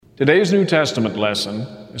Today's New Testament lesson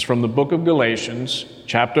is from the book of Galatians,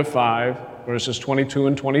 chapter 5, verses 22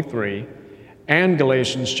 and 23, and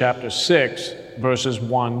Galatians chapter 6, verses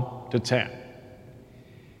 1 to 10.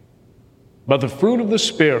 But the fruit of the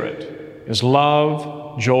Spirit is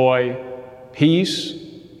love, joy, peace,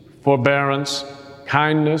 forbearance,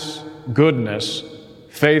 kindness, goodness,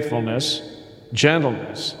 faithfulness,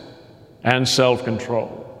 gentleness, and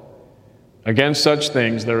self-control. Against such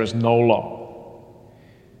things there is no law.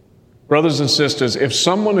 Brothers and sisters, if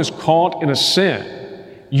someone is caught in a sin,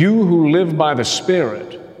 you who live by the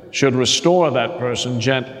Spirit should restore that person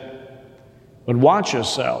gently. But watch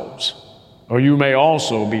yourselves, or you may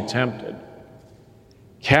also be tempted.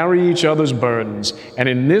 Carry each other's burdens, and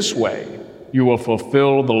in this way you will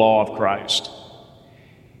fulfill the law of Christ.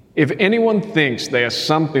 If anyone thinks they are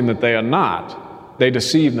something that they are not, they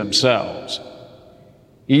deceive themselves.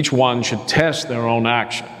 Each one should test their own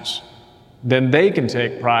actions. Then they can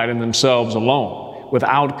take pride in themselves alone,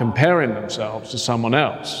 without comparing themselves to someone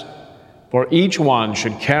else. For each one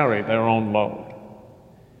should carry their own load.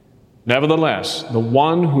 Nevertheless, the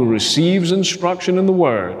one who receives instruction in the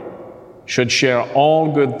Word should share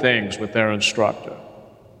all good things with their instructor.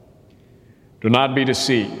 Do not be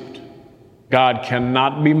deceived. God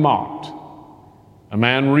cannot be mocked. A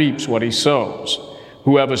man reaps what he sows.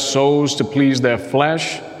 Whoever sows to please their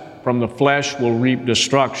flesh, from the flesh will reap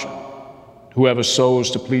destruction. Whoever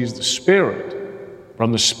sows to please the Spirit,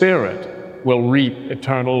 from the Spirit will reap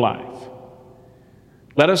eternal life.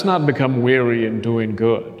 Let us not become weary in doing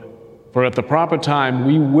good, for at the proper time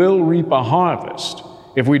we will reap a harvest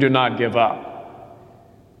if we do not give up.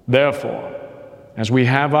 Therefore, as we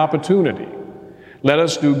have opportunity, let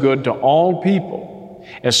us do good to all people,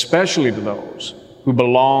 especially to those who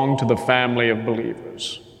belong to the family of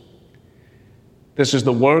believers. This is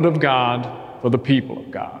the word of God for the people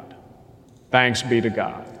of God. Thanks be to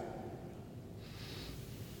God.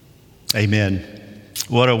 Amen.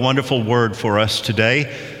 What a wonderful word for us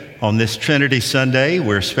today. On this Trinity Sunday,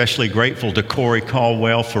 we're especially grateful to Corey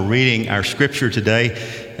Caldwell for reading our scripture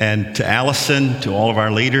today, and to Allison, to all of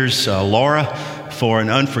our leaders, Laura, for an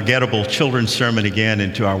unforgettable children's sermon again,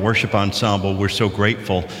 and to our worship ensemble. We're so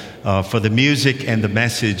grateful for the music and the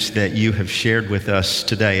message that you have shared with us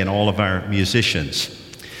today, and all of our musicians.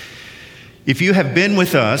 If you have been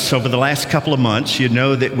with us over the last couple of months, you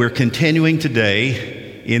know that we're continuing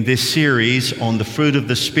today in this series on the fruit of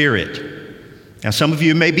the Spirit. Now, some of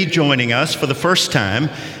you may be joining us for the first time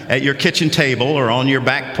at your kitchen table or on your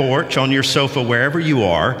back porch, on your sofa, wherever you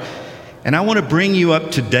are. And I want to bring you up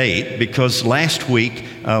to date because last week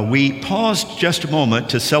we paused just a moment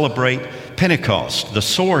to celebrate Pentecost, the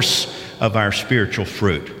source of our spiritual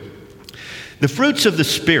fruit. The fruits of the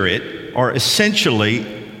Spirit are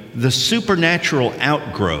essentially the supernatural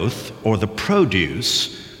outgrowth or the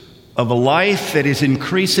produce of a life that is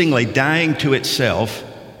increasingly dying to itself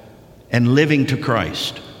and living to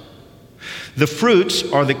Christ. The fruits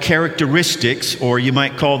are the characteristics, or you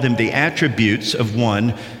might call them the attributes, of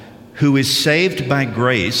one who is saved by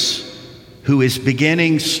grace, who is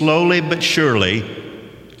beginning slowly but surely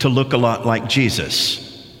to look a lot like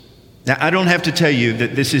Jesus. Now, I don't have to tell you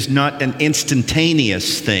that this is not an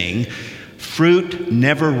instantaneous thing. Fruit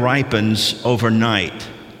never ripens overnight.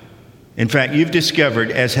 In fact, you've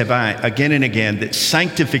discovered, as have I, again and again, that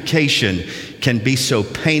sanctification can be so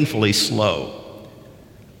painfully slow.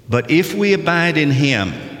 But if we abide in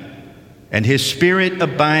Him and His Spirit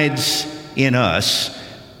abides in us,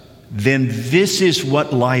 then this is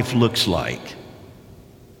what life looks like.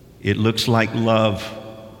 It looks like love.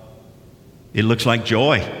 It looks like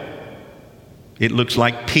joy. It looks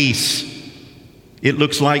like peace. It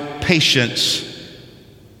looks like patience.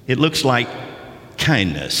 It looks like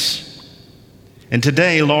kindness. And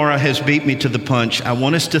today, Laura has beat me to the punch. I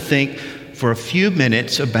want us to think for a few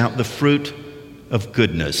minutes about the fruit of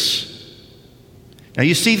goodness. Now,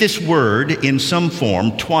 you see this word in some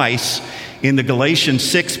form twice in the Galatians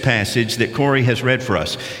 6 passage that Corey has read for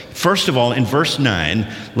us. First of all, in verse 9,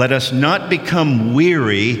 let us not become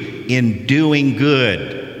weary in doing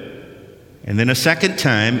good. And then a second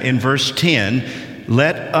time in verse 10,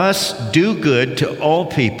 let us do good to all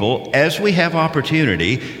people as we have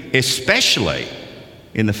opportunity, especially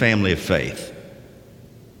in the family of faith.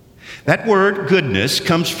 That word goodness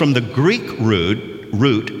comes from the Greek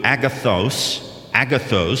root agathos,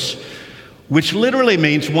 which literally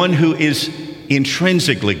means one who is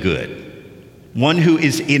intrinsically good, one who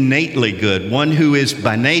is innately good, one who is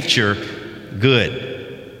by nature good.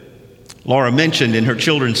 Laura mentioned in her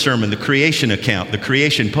children's sermon the creation account, the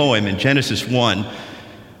creation poem in Genesis 1,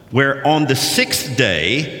 where on the sixth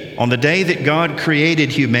day, on the day that God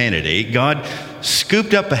created humanity, God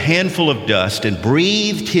scooped up a handful of dust and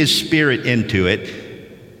breathed his Spirit into it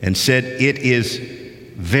and said, "It is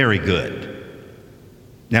very good."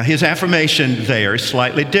 Now, his affirmation there is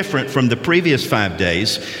slightly different from the previous 5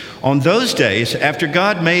 days. On those days, after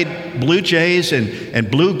God made blue jays and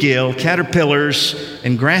bluegill, caterpillars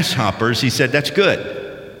and grasshoppers, he said, "That's good."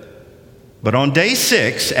 But on day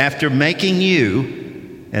 6, after making you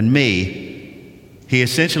and me, he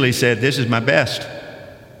essentially said, "This is my best.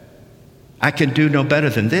 I can do no better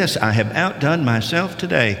than this. I have outdone myself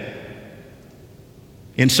today."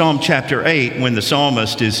 In Psalm chapter 8, when the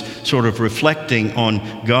psalmist is sort of reflecting on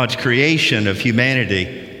God's creation of humanity,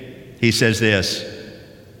 he says this,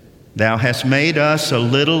 "Thou hast made us a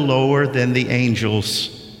little lower than the angels,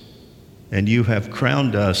 and you have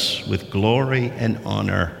crowned us with glory and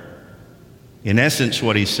honor." In essence,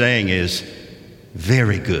 what he's saying is,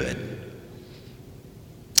 very good.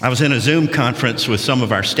 I was in a Zoom conference with some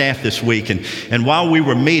of our staff this week, and while we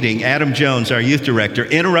were meeting, Adam Jones, our youth director,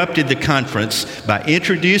 interrupted the conference by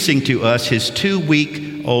introducing to us his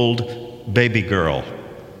 2-week-old baby girl.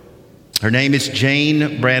 Her name is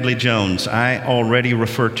Jane Bradley Jones. I already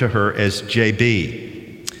refer to her as JB.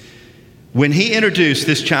 When he introduced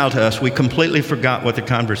this child to us, we completely forgot what the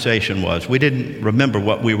conversation was. We didn't remember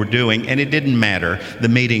what we were doing, and it didn't matter. The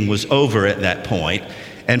meeting was over at that point.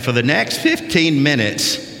 And for the next 15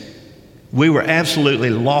 minutes, we were absolutely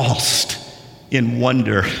lost in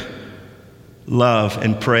wonder, love,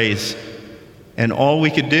 and praise. And all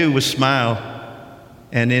we could do was smile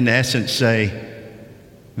and, in essence, say,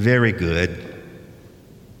 "Very good."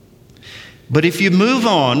 But if you move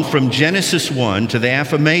on from Genesis 1 to the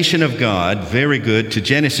affirmation of God, very good, to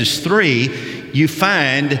Genesis 3, you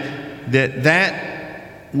find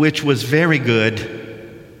that which was very good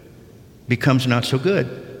becomes not so good.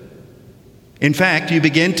 In fact, you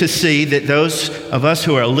begin to see that those of us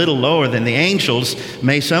who are a little lower than the angels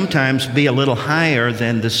may sometimes be a little higher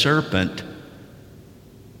than the serpent.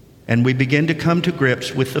 And we begin to come to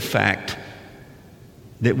grips with the fact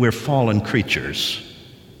that we're fallen creatures.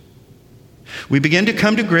 We begin to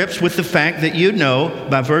come to grips with the fact that, you know,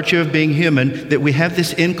 by virtue of being human, that we have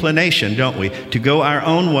this inclination, don't we, to go our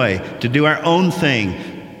own way, to do our own thing,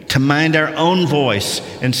 to mind our own voice,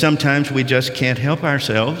 and sometimes we just can't help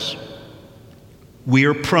ourselves. We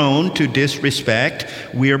are prone to disrespect.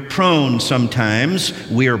 We are prone sometimes,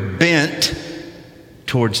 we are bent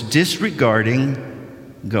towards disregarding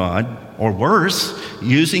God, or worse,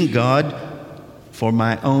 using God for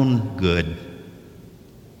my own good.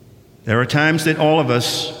 There are times that all of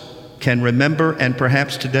us can remember, and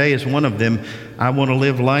perhaps today is one of them. I want to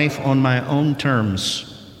live life on my own terms,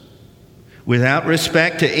 without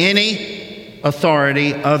respect to any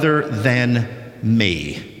authority other than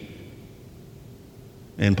me.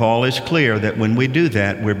 And Paul is clear that when we do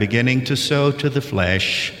that, we're beginning to sow to the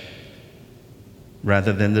flesh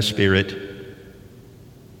rather than the Spirit.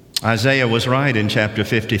 Isaiah was right in chapter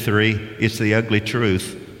 53. It's the ugly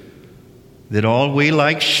truth that all we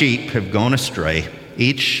like sheep have gone astray.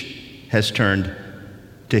 Each has turned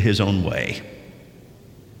to his own way.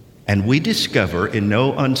 And we discover in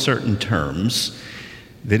no uncertain terms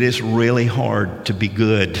that it's really hard to be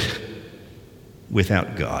good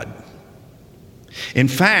without God. In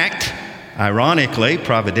fact, ironically,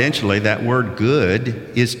 providentially, that word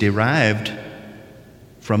good is derived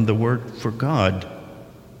from the word for God.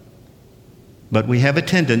 But we have a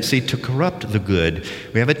tendency to corrupt the good.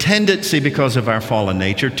 We have a tendency, because of our fallen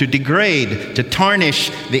nature, to degrade, to tarnish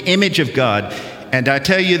the image of God. And I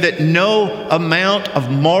tell you that no amount of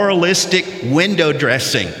moralistic window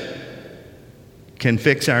dressing can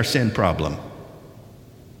fix our sin problem.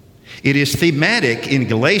 It is thematic in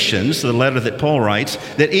Galatians, the letter that Paul writes,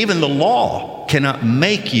 that even the law cannot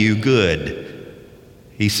make you good.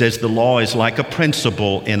 He says the law is like a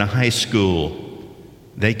principal in a high school.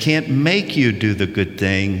 They can't make you do the good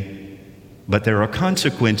thing, but there are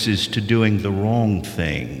consequences to doing the wrong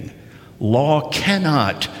thing. Law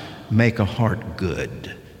cannot make a heart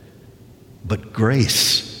good, but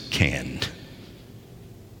grace can.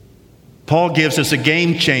 Paul gives us a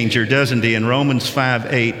game changer, doesn't he, in Romans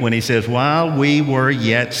 5:8, when he says, while we were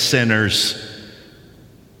yet sinners,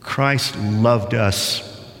 Christ loved us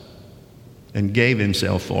and gave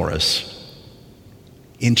himself for us.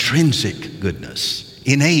 Intrinsic goodness,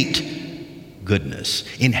 innate goodness,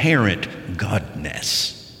 inherent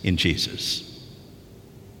godness in Jesus.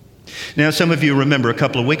 Now, some of you remember a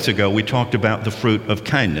couple of weeks ago we talked about the fruit of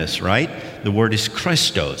kindness, right? The word is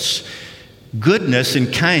Christos. Goodness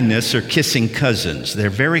and kindness are kissing cousins. They're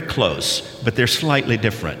very close, but they're slightly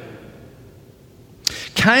different.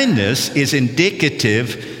 Kindness is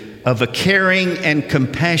indicative of a caring and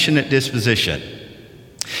compassionate disposition.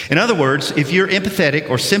 In other words, if you're empathetic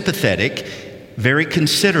or sympathetic, very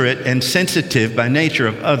considerate and sensitive by nature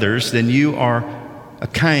of others, then you are a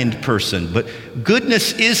kind person. But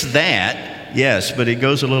goodness is that, yes, but it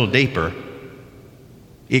goes a little deeper.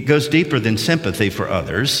 It goes deeper than sympathy for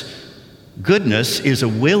others. Goodness is a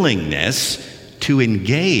willingness to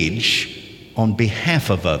engage on behalf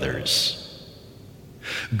of others.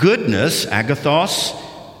 Goodness, agathos,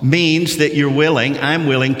 means that I'm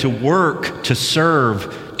willing to work, to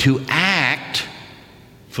serve, to act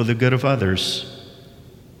for the good of others.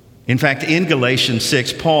 In fact, in Galatians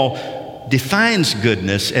 6, Paul defines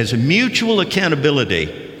goodness as a mutual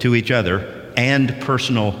accountability to each other and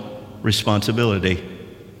personal responsibility.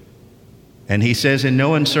 And he says in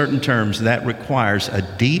no uncertain terms that requires a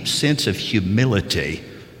deep sense of humility.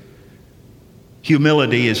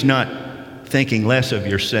 Humility is not thinking less of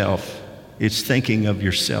yourself. It's thinking of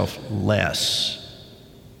yourself less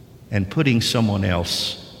and putting someone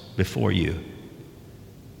else before you.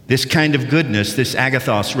 This kind of goodness, this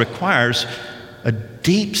agathos, requires a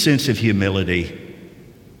deep sense of humility,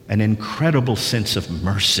 an incredible sense of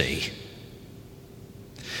mercy.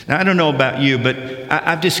 Now, I don't know about you, but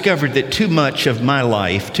I've discovered that too much of my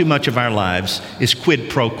life, too much of our lives is quid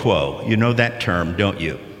pro quo. You know that term, don't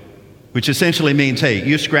you? Which essentially means, hey,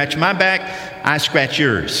 you scratch my back, I scratch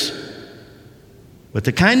yours. But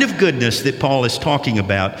the kind of goodness that Paul is talking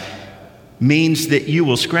about means that you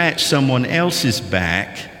will scratch someone else's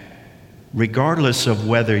back regardless of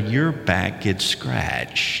whether your back gets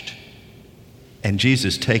scratched. And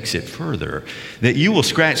Jesus takes it further, that you will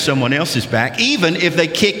scratch someone else's back even if they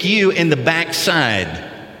kick you in the backside.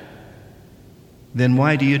 Then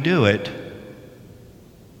why do you do it?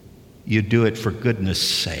 You do it for goodness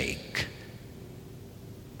sake,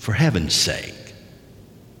 for heaven's sake.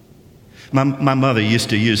 My mother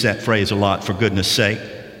used to use that phrase a lot, for goodness sake.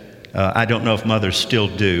 I don't know if mothers still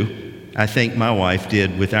do. I think my wife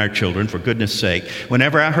did with our children, for goodness sake.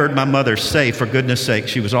 Whenever I heard my mother say, for goodness sake,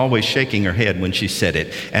 she was always shaking her head when she said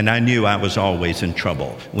it. And I knew I was always in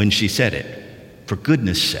trouble when she said it, for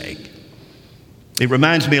goodness sake. It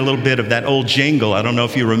reminds me a little bit of that old jingle. I don't know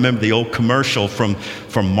if you remember the old commercial from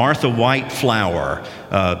Martha White Flour,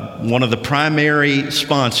 one of the primary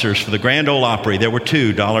sponsors for the Grand Ole Opry. There were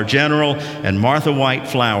two, Dollar General and Martha White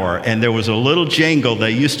Flour. And there was a little jingle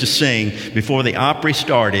they used to sing before the Opry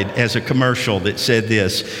started as a commercial that said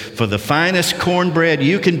this: for the finest cornbread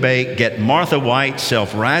you can bake, get Martha White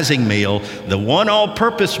Self-Rising Meal, the one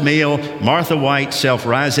all-purpose meal, Martha White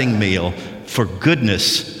Self-Rising Meal, for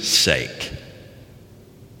goodness sake.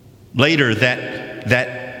 Later,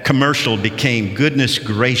 that commercial became, goodness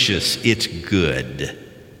gracious, it's good.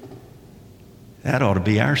 That ought to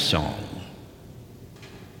be our song.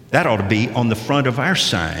 That ought to be on the front of our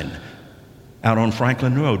sign out on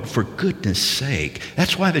Franklin Road, for goodness sake.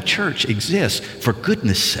 That's why the church exists, for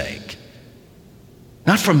goodness sake.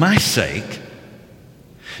 Not for my sake.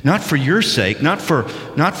 Not for your sake. Not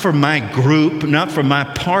for my group. Not for my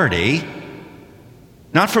party.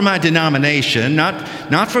 Not for my denomination,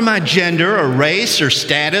 not for my gender or race or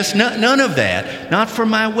status, none of that. Not for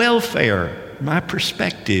my welfare, my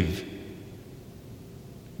perspective,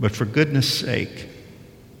 but for goodness sake,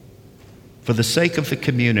 for the sake of the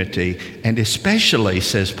community, and especially,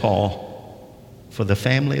 says Paul, for the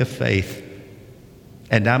family of faith.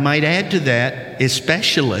 And I might add to that,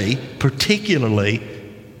 especially, particularly,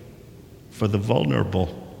 for the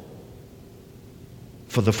vulnerable,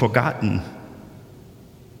 for the forgotten,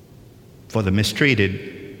 for the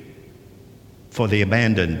mistreated, for the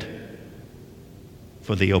abandoned,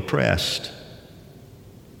 for the oppressed.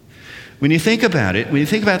 When you think about it, when you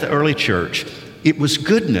think about the early church, it was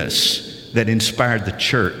goodness that inspired the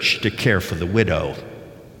church to care for the widow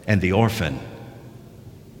and the orphan.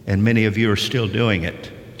 And many of you are still doing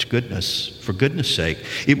it. It's goodness, for goodness sake.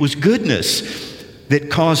 It was goodness that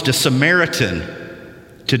caused a Samaritan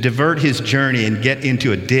to divert his journey and get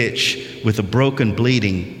into a ditch with a broken,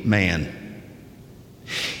 bleeding man.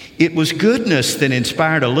 It was goodness that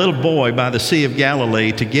inspired a little boy by the Sea of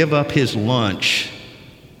Galilee to give up his lunch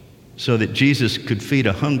so that Jesus could feed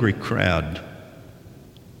a hungry crowd.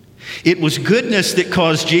 It was goodness that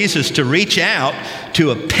caused Jesus to reach out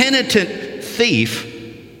to a penitent thief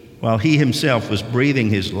while he himself was breathing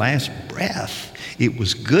his last breath. It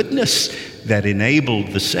was goodness that enabled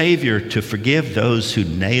the Savior to forgive those who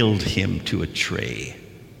nailed him to a tree.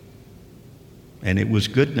 And it was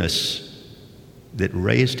goodness that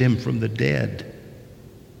raised him from the dead.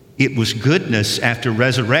 It was goodness after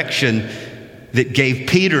resurrection that gave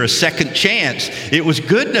Peter a second chance. It was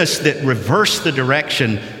goodness that reversed the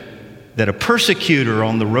direction that a persecutor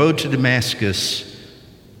on the road to Damascus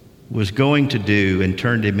was going to do and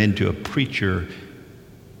turned him into a preacher.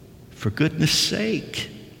 For goodness sake.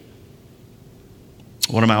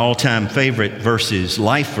 One of my all-time favorite verses,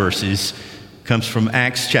 life verses, comes from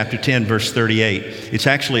Acts chapter 10, verse 38. It's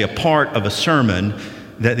actually a part of a sermon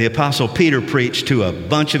that the Apostle Peter preached to a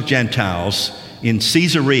bunch of Gentiles in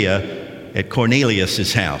Caesarea at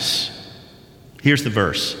Cornelius' house. Here's the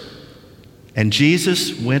verse. And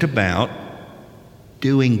Jesus went about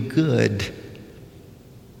doing good.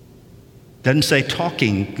 Doesn't say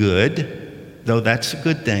talking good, though that's a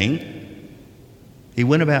good thing. He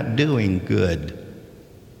went about doing good.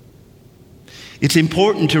 It's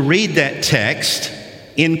important to read that text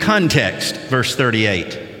in context, verse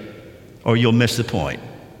 38, or you'll miss the point.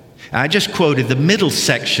 I just quoted the middle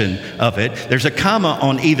section of it. There's a comma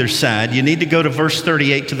on either side. You need to go to verse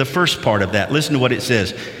 38 to the first part of that. Listen to what it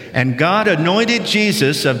says. And God anointed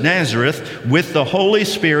Jesus of Nazareth with the Holy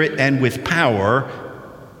Spirit and with power,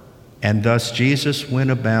 and thus Jesus went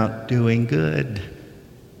about doing good.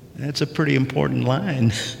 That's a pretty important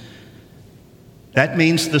line. That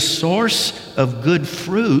means the source of good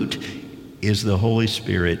fruit is the Holy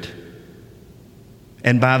Spirit.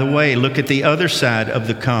 And by the way, look at the other side of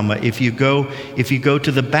the comma. If you go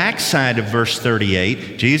to the back side of verse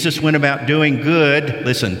 38, Jesus went about doing good,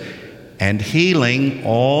 listen, and healing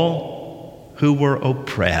all who were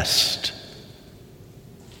oppressed.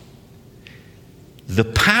 The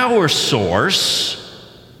power source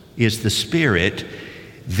is the Spirit.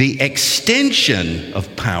 The extension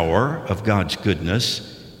of power of God's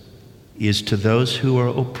goodness is to those who are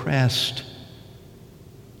oppressed.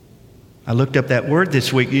 I looked up that word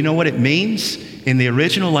this week. You know what it means in the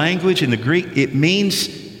original language, in the Greek? It means,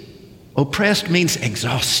 oppressed means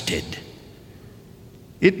exhausted.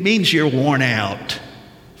 It means you're worn out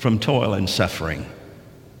from toil and suffering.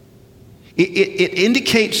 It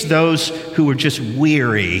indicates those who are just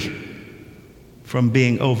weary from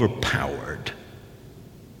being overpowered.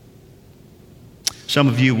 Some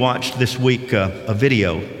of you watched this week a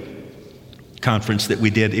video conference that we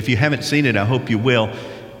did. If you haven't seen it, I hope you will.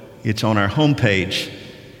 It's on our homepage.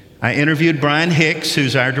 I interviewed Brian Hicks,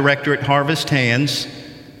 who's our director at Harvest Hands,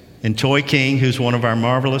 and Toy King, who's one of our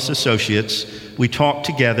marvelous associates. We talked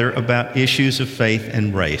together about issues of faith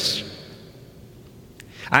and race.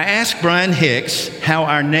 I asked Brian Hicks how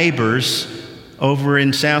our neighbors over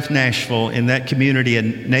in South Nashville, in that community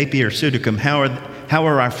in Napier, Sudicum, how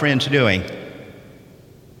are our friends doing?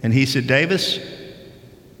 And he said, Davis,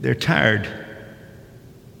 they're tired.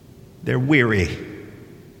 They're weary.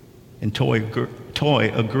 And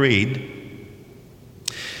Toy agreed.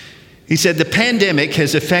 He said, the pandemic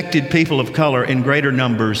has affected people of color in greater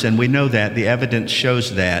numbers, and we know that. The evidence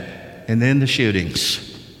shows that. And then the shootings.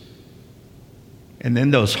 And then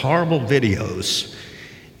those horrible videos.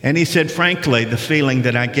 And he said, frankly, the feeling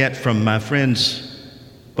that I get from my friends,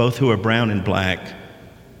 both who are brown and black,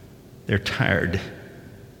 they're tired.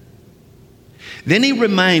 Then he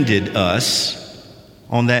reminded us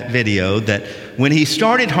on that video that when he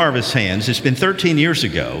started Harvest Hands, it's been 13 years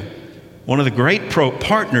ago, one of the great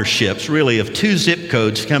partnerships, really, of two zip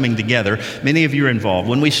codes coming together. Many of you are involved.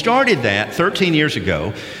 When we started that 13 years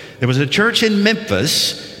ago, there was a church in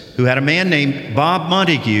Memphis who had a man named Bob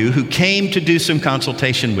Montague who came to do some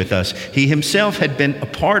consultation with us. He himself had been a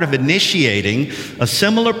part of initiating a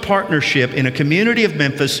similar partnership in a community of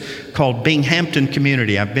Memphis called Binghamton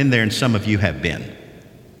Community. I've been there and some of you have been.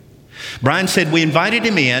 Brian said we invited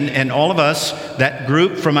him in, and all of us, that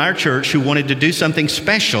group from our church who wanted to do something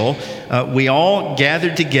special, we all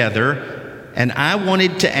gathered together, and I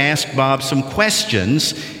wanted to ask Bob some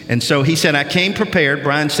questions. And so he said, I came prepared.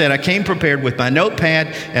 Brian said, I came prepared with my notepad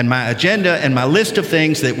and my agenda and my list of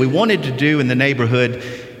things that we wanted to do in the neighborhood.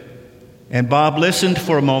 And Bob listened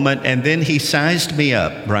for a moment, and then he sized me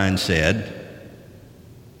up, Brian said.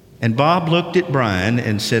 And Bob looked at Brian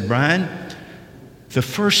and said, Brian, the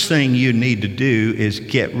first thing you need to do is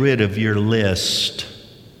get rid of your list.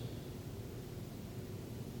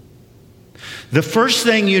 The first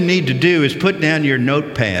thing you need to do is put down your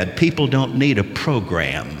notepad. People don't need a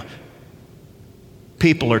program.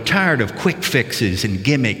 People are tired of quick fixes and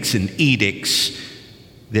gimmicks and edicts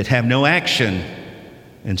that have no action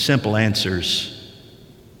and simple answers.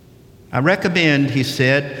 I recommend, he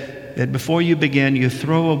said, that before you begin, you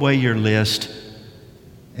throw away your list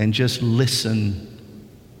and just listen.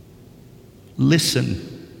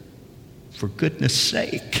 Listen, for goodness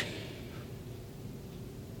sake.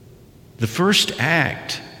 The first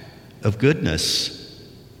act of goodness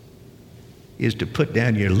is to put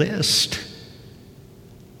down your list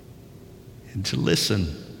and to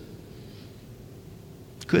listen.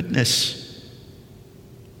 Goodness.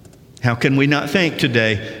 How can we not think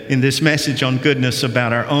today in this message on goodness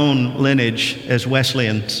about our own lineage as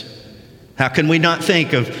Wesleyans? How can we not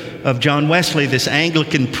think of John Wesley, this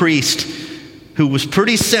Anglican priest who was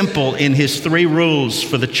pretty simple in his 3 rules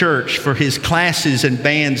for the church, for his classes and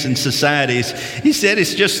bands and societies? He said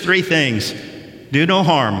it's just 3 things. Do no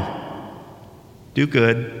harm, do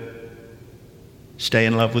good, stay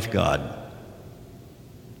in love with God.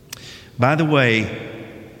 By the way,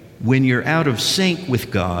 when you're out of sync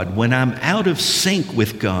with God, when I'm out of sync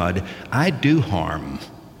with God, I do harm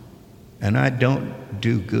and I don't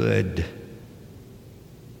do good.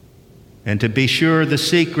 And to be sure, the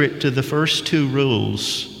secret to the first 2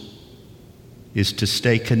 rules is to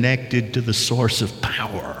stay connected to the source of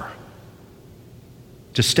power,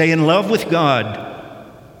 to stay in love with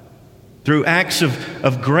God through acts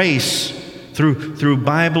of grace, through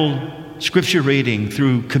Bible Scripture reading,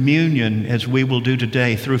 through communion, as we will do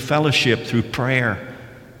today, through fellowship, through prayer.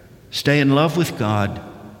 Stay in love with God,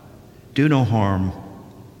 do no harm,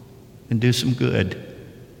 and do some good.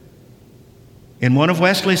 In one of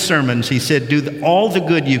Wesley's sermons, he said, do all the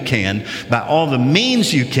good you can, by all the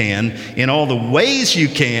means you can, in all the ways you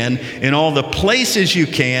can, in all the places you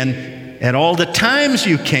can, at all the times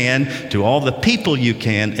you can, to all the people you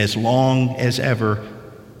can, as long as ever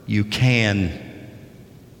you can.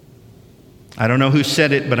 I don't know who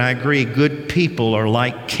said it, but I agree. Good people are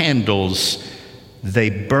like candles. They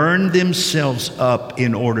burn themselves up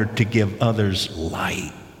in order to give others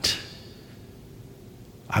light.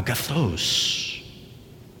 Agathos.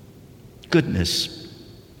 Goodness.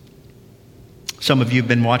 Some of you have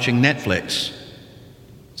been watching Netflix.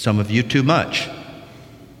 Some of you too much.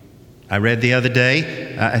 I read the other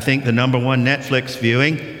day, I think the number 1 Netflix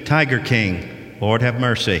viewing, Tiger King. Lord have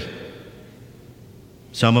mercy.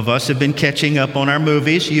 Some of us have been catching up on our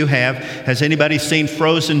movies. You have. Has anybody seen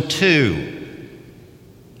Frozen 2?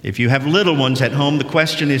 If you have little ones at home, the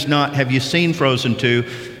question is not, have you seen Frozen 2?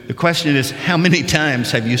 The question is, how many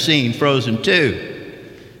times have you seen Frozen 2?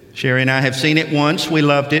 Sherry and I have seen it once. We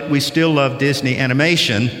loved it. We still love Disney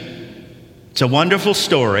animation. It's a wonderful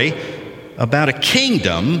story about a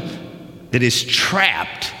kingdom that is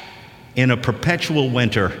trapped in a perpetual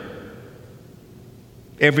winter.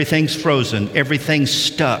 Everything's frozen, everything's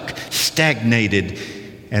stuck, stagnated.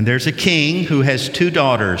 And there's a king who has 2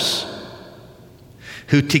 daughters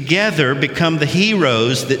who together become the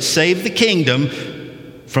heroes that save the kingdom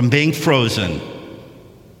from being frozen.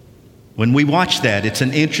 When we watch that, it's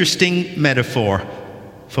an interesting metaphor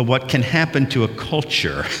for what can happen to a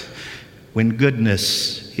culture when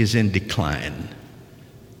goodness is in decline.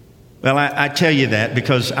 Well, I tell you that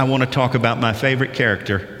because I want to talk about my favorite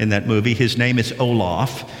character in that movie. His name is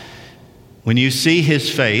Olaf. When you see his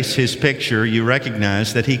face, his picture, you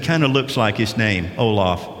recognize that he kind of looks like his name,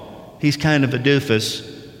 Olaf. He's kind of a doofus.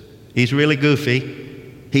 He's really goofy.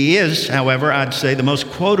 He is, however, I'd say the most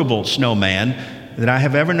quotable snowman that I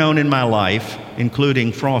have ever known in my life,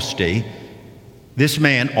 including Frosty. This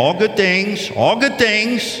man, all good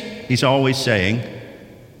things, he's always saying.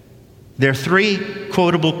 There are 3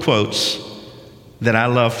 quotable quotes that I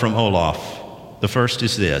love from Olaf. The first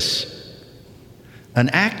is this: an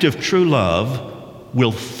act of true love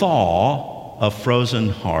will thaw a frozen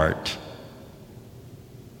heart.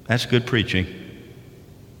 That's good preaching.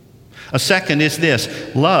 A second is this: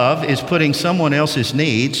 love is putting someone else's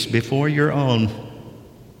needs before your own.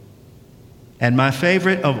 And my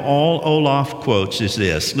favorite of all Olaf quotes is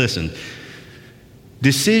this: listen,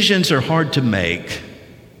 decisions are hard to make,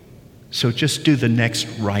 so just do the next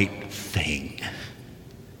right thing.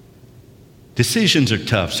 Decisions are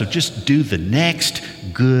tough, so just do the next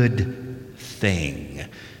good thing.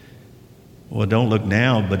 Well, don't look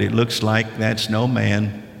now, but it looks like that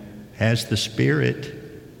snowman has the Spirit.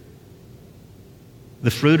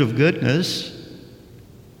 The fruit of goodness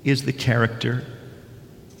is the character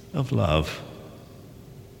of love.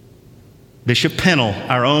 Bishop Pennell,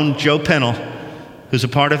 our own Joe Pennell, who's a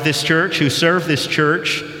part of this church, who served this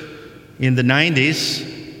church in the 90s,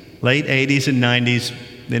 late 80s and 90s,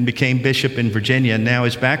 then became bishop in Virginia, and now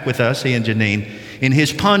is back with us, he and Janine. In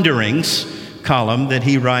his Ponderings column that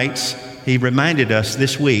he writes, he reminded us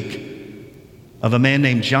this week of a man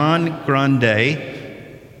named John Grande,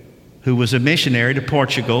 who was a missionary to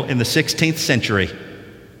Portugal in the 16th century.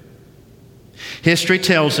 History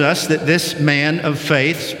tells us that this man of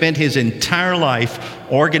faith spent his entire life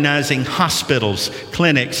organizing hospitals,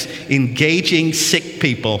 clinics, engaging sick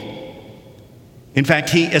people. In fact,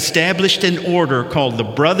 he established an order called the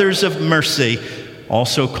Brothers of Mercy,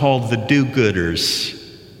 also called the Do-Gooders.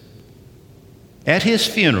 At his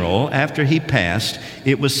funeral, after he passed,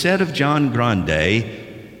 it was said of John Grande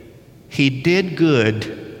He did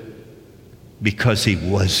good because he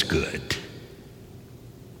was good.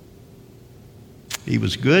 He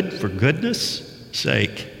was good for goodness'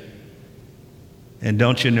 sake. And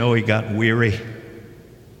don't you know he got weary?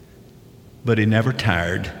 But he never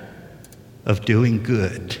tired of doing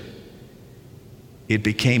good. It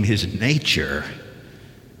became his nature.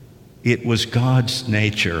 It was God's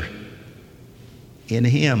nature in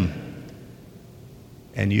him.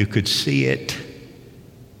 And you could see it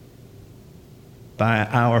by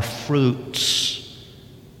our fruits.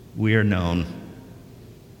 We are known.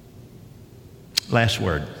 Last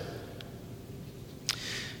word.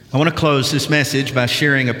 I want to close this message by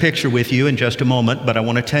sharing a picture with you in just a moment, but I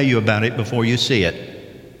want to tell you about it before you see it.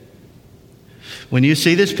 When you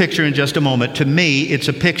see this picture in just a moment, to me, it's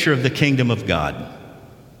a picture of the kingdom of God.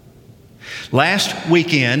 Last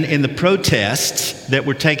weekend, in the protests that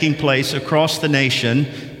were taking place across the nation,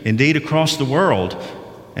 indeed across the world,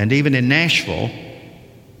 and even in Nashville,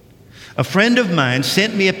 a friend of mine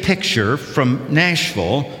sent me a picture from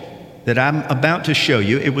Nashville that I'm about to show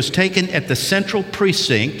you. It was taken at the central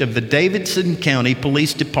precinct of the Davidson County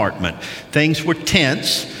Police Department. Things were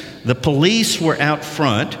tense. The police were out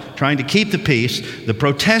front trying to keep the peace. The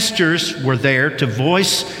protesters were there to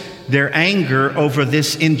voice their anger over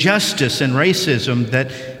this injustice and racism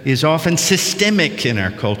that is often systemic in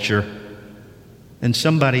our culture. And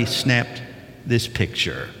somebody snapped this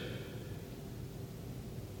picture.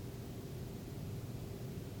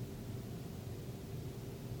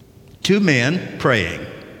 Two men praying,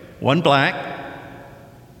 one black,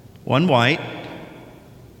 one white,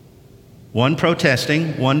 one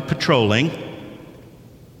protesting, one patrolling.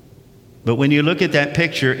 But when you look at that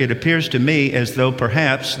picture, it appears to me as though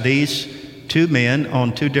perhaps these two men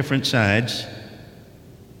on two different sides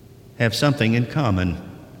have something in common.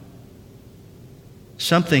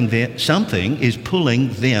 Something is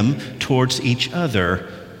pulling them towards each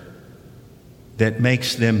other that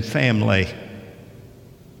makes them family.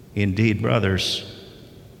 Indeed, brothers.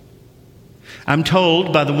 I'm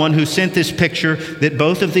told by the one who sent this picture that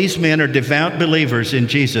both of these men are devout believers in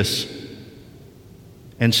Jesus.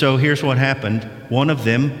 And so here's what happened. One of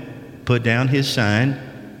them put down his sign,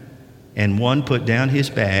 and one put down his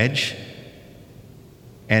badge,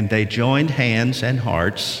 and they joined hands and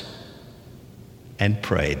hearts and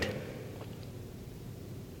prayed.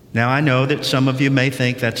 Now, I know that some of you may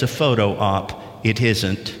think that's a photo op. It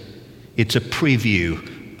isn't. It's a preview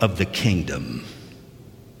of the kingdom.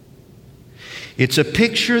 It's a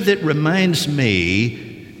picture that reminds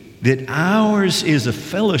me that ours is a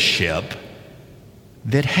fellowship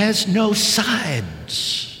that has no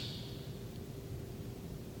sides.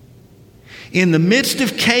 In the midst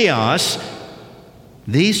of chaos,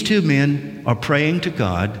 these two men are praying to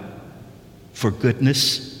God for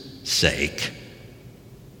goodness' sake.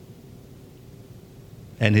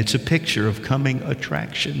 And it's a picture of coming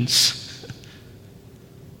attractions.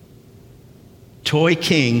 Toy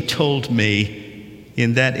King told me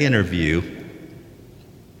in that interview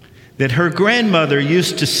that her grandmother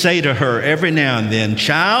used to say to her every now and then,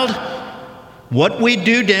 "Child, what we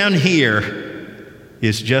do down here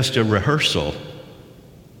is just a rehearsal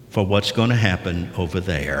for what's going to happen over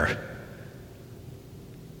there."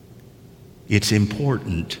 It's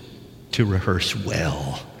important to rehearse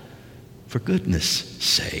well, for goodness'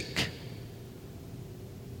 sake.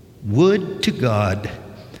 Would to God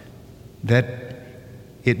that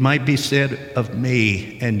it might be said of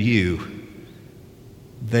me and you,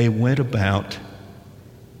 they went about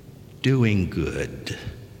doing good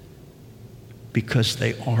because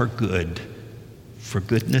they are good for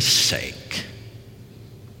goodness' sake.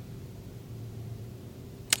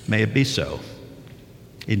 May it be so.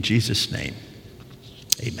 In Jesus' name,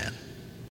 amen.